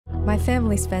My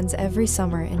family spends every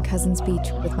summer in Cousins Beach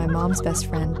with my mom's best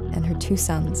friend and her 2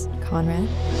 sons, Conrad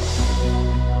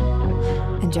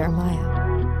and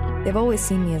Jeremiah. They've always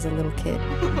seen me as a little kid,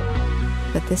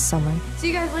 but this summer, see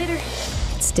you guys later.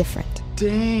 it's different.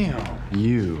 Damn,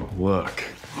 you look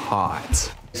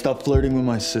hot. Stop flirting with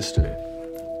my sister.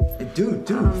 Dude,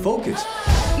 focus.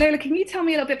 Lola, can you tell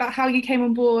me a little bit about how you came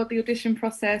on board, the audition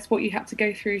process, what you had to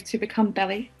go through to become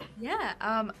Belly? Yeah,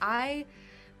 I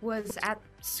was at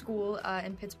school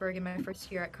in Pittsburgh in my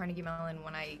first year at Carnegie Mellon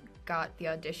when I got the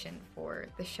audition for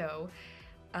the show.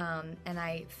 And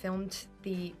I filmed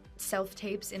the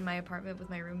self-tapes in my apartment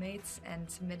with my roommates and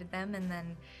submitted them, and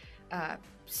then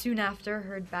soon after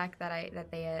heard back that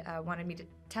they wanted me to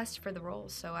test for the role.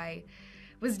 So I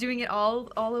was doing it all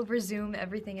over Zoom,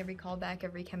 every callback,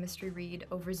 every chemistry read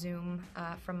over Zoom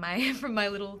from my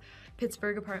little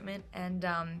Pittsburgh apartment. And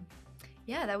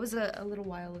yeah, that was a little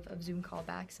while of Zoom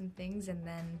callbacks and things, and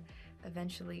then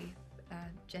eventually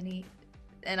Jenny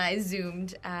and I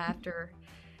Zoomed after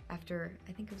I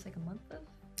think it was like a month of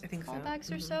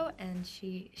callbacks or so, and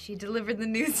she delivered the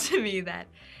news to me that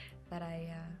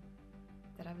I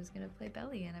was gonna play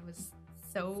Belly, and I was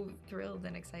so thrilled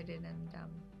and excited, and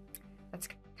that's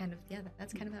kind of how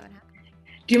it happened.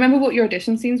 Do you remember what your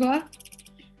audition scenes were?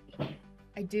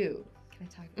 I do. Can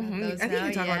I talk about those now? I think you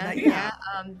can talk about that. Yeah.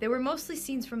 They were mostly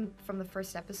scenes from the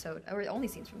first episode, or only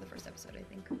scenes from the first episode, I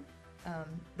think.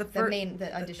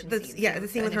 The audition scene. Yeah, the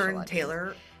scene with her and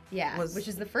Taylor. Yeah, which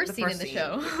is the first scene in the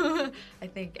show, I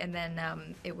think. And then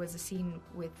it was a scene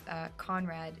with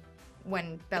Conrad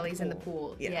when Belly's in the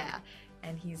pool. Yeah.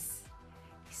 And he's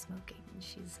smoking, and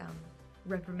she's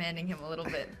reprimanding him a little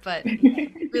bit. But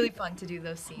really fun to do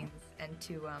those scenes, and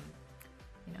to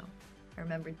I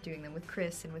remember doing them with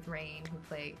Chris and with Rain, who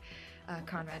play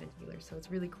Conrad and Taylor. So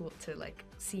it's really cool to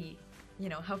see,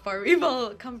 how far we've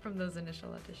all come from those initial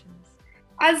auditions.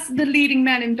 As the leading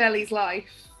man in Belly's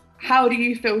life, how do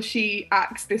you feel she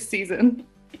acts this season?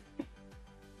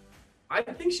 I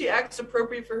think she acts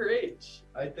appropriate for her age.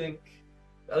 I think,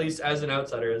 at least as an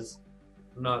outsider, as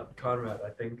not Conrad, I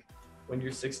think when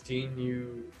you're 16,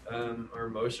 you are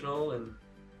emotional and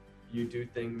you do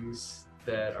things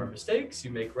that are mistakes,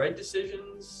 you make right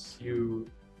decisions, you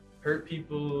hurt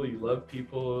people, you love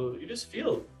people, you just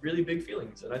feel really big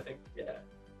feelings. And I think,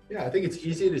 Yeah, I think it's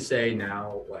easy to say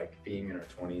now, being in our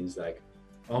 20s,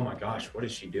 oh my gosh, what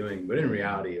is she doing? But in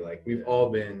reality, we've all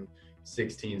been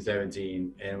 16,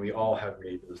 17, and we all have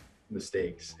made those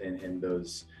mistakes and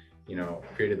those,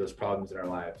 created those problems in our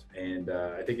lives. And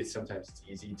I think sometimes it's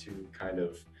easy to kind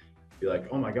of be like,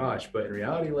 oh my gosh, but in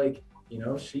reality,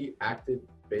 she acted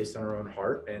based on her own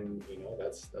heart, and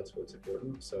that's what's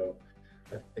important. So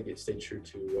I think it stayed true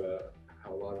to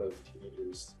how a lot of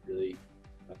teenagers really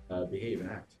behave and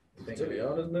act. To be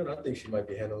honest, man, I think she might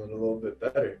be handling it a little bit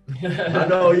better. I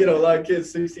know, a lot of kids,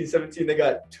 16, 17, they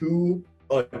got 2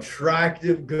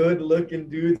 attractive, good-looking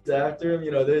dudes after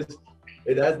them.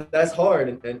 That's hard,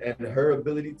 and her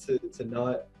ability to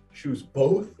not choose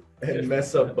both and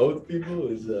mess up both people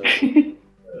is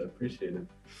appreciated.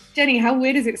 Jenny, how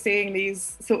weird is it seeing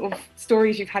these sort of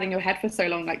stories you've had in your head for so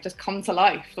long, just come to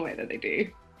life the way that they do?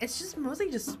 It's just mostly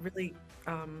just really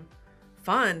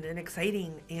fun and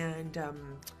exciting, and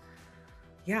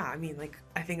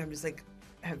I think I'm just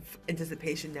have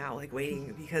anticipation now,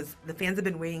 waiting, because the fans have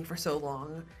been waiting for so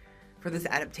long for this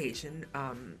adaptation.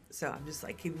 So I'm just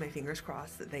keeping my fingers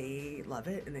crossed that they love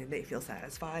it and they feel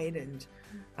satisfied, and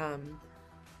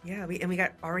we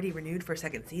got already renewed for a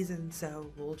 2nd season, so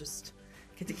we'll just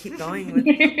get to keep going with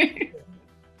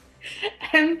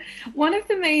one of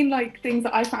the main things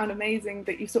that I found amazing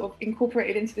that you sort of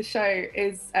incorporated into the show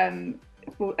is an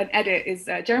edit is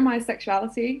Jeremiah's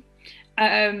sexuality.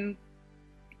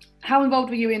 How involved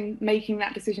were you in making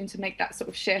that decision to make that sort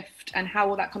of shift, and how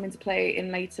will that come into play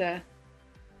in later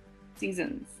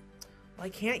seasons? Well, I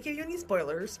can't give you any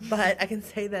spoilers, but I can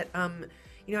say that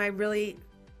I really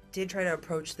did try to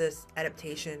approach this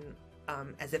adaptation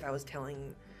as if I was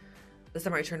telling The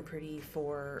Summer I Turned Pretty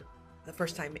for the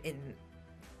first time in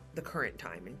the current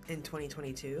time in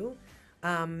 2022,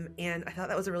 and I thought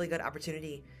that was a really good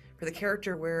opportunity for the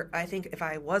character, where I think if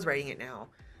I was writing it now,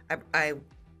 I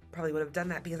probably would have done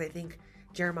that, because I think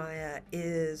Jeremiah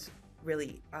is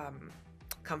really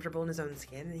comfortable in his own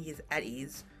skin, and he's at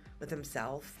ease with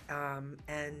himself,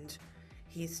 and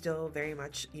he's still very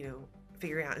much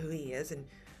figuring out who he is and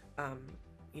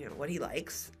what he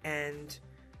likes, and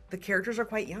the characters are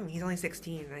quite young. He's only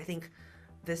 16, and I think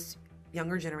this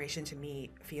younger generation to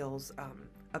me feels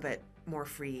a bit more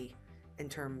free in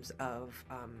terms of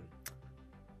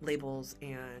labels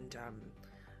and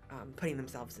putting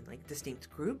themselves in distinct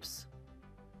groups.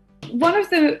 One of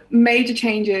the major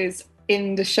changes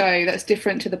in the show that's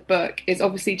different to the book is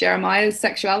obviously Jeremiah's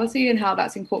sexuality and how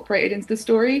that's incorporated into the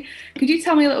story. Could you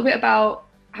tell me a little bit about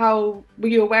how, were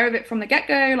you aware of it from the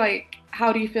get-go? Like,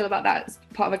 how do you feel about that as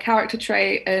part of a character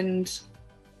trait? And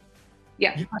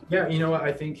yeah, you know what,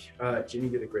 I think Ginny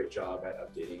did a great job at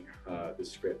updating the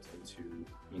script into,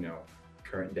 you know,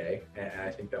 current day, and I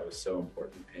think that was so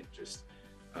important, and just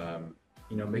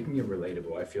you know, making it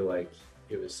relatable. I feel like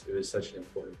it was such an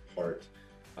important part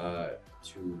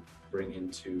to bring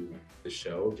into the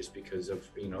show, just because of,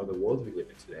 you know, the world we live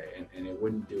in today, and it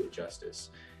wouldn't do it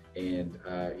justice. And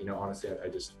you know, honestly,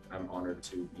 I'm honored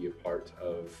to be a part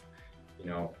of, you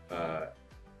know,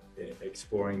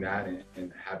 exploring that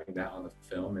and having that on the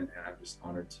film, and I'm just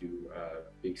honored to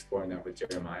be exploring that with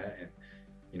Jeremiah. And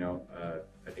you know,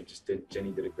 I think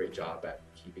Jenny did a great job at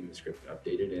keeping the script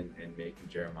updated and making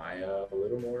Jeremiah a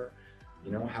little more,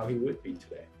 you know, how he would be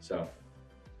today. So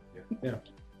yeah.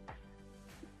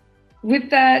 With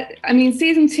that, I mean,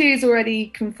 season 2 is already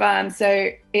confirmed, so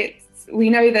we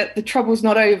know that the trouble's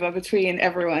not over between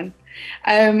everyone.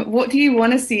 What do you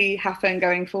want to see happen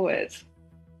going forward?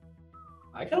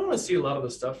 I kind of want to see a lot of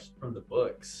the stuff from the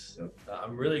books.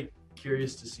 I'm really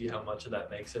curious to see how much of that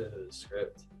makes it into the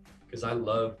script, because I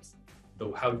loved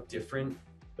how different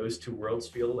those two worlds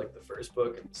feel. Like the first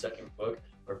book and the second book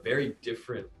are very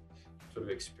different sort of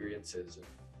experiences. And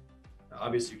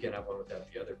obviously you can't have one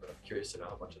without the other, but I'm curious to know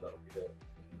how much of that will be there.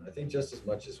 I think just as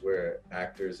much as we're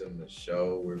actors in the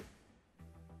show, we're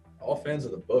all fans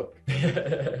of the book.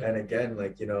 And again,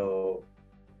 like, you know,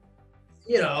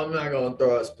 I'm not gonna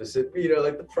throw out specific, you know,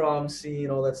 like the prom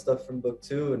scene, all that stuff from book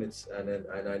 2, and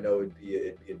I know it'd be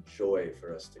a joy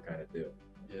for us to kind of do.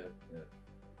 Yeah.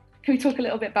 Can we talk a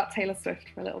little bit about Taylor Swift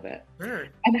for a little bit? Sure.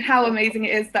 And how amazing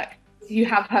it is that you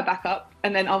have her back up,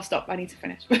 and then I'll stop, I need to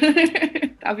finish.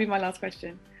 That'll be my last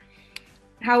question.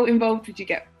 How involved did you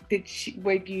get?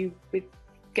 Were you with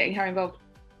getting her involved?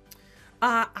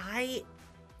 I,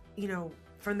 you know,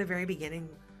 from the very beginning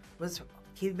was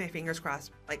keeping my fingers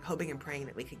crossed, like hoping and praying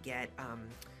that we could get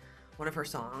one of her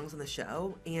songs on the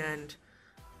show. And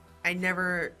I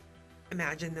never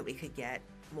imagined that we could get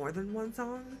more than one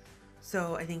song.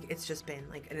 So I think it's just been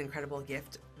like an incredible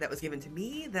gift that was given to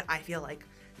me that I feel like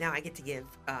now I get to give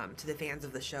to the fans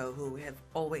of the show who have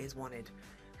always wanted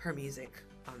her music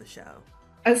on the show.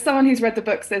 As someone who's read the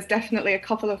books, there's definitely a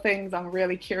couple of things I'm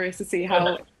really curious to see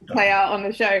how play out on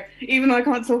the show, even though I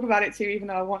can't talk about it too, even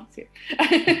though I want to.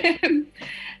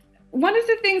 One of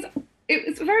the things,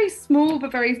 it's a very small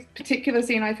but very particular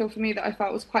scene, I feel, for me, that I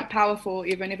felt was quite powerful,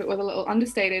 even if it was a little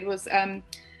understated, was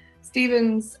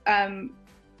Stephen's, there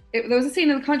was a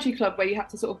scene in the country club where you had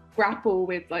to sort of grapple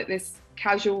with like this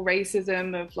casual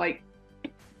racism of like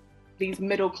these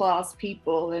middle class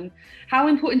people, and how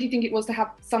important do you think it was to have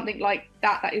something like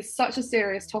that is such a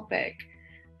serious topic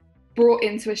brought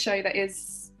into a show that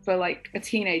is for like a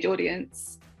teenage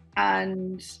audience?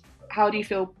 And how do you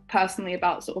feel personally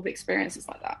about sort of experiences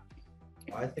like that?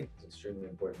 I think it's extremely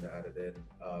important to add it in,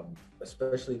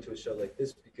 especially to a show like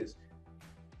this, because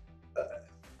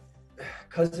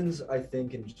Cousins, I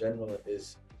think in general,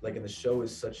 is like in the show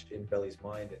is such in Belly's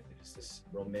mind, and it's this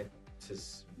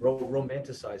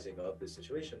romanticizing of this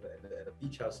situation and a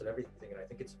beach house and everything. And I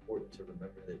think it's important to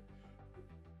remember that,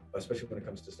 especially when it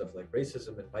comes to stuff like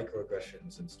racism and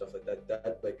microaggressions and stuff like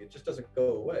that like it just doesn't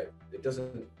go away. It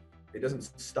doesn't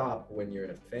stop when you're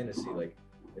in a fantasy. Like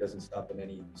it doesn't stop in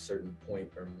any certain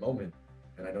point or moment.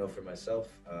 And I know for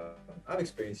myself, I've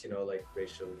experienced, you know, like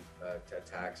racial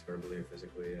attacks verbally or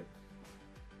physically, and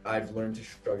I've learned to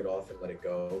shrug it off and let it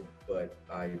go. But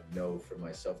I know for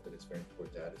myself that it's very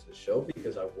important to add it to the show,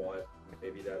 because I want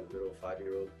maybe that little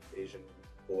 5-year-old Asian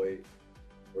boy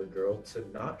or girl to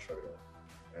not shrug it off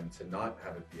and to not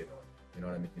have it be annoying. You know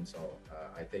what I mean? So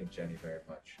I thank Jenny very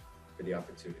much for the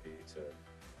opportunity to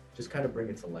just kind of bring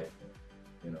it to life,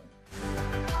 you know.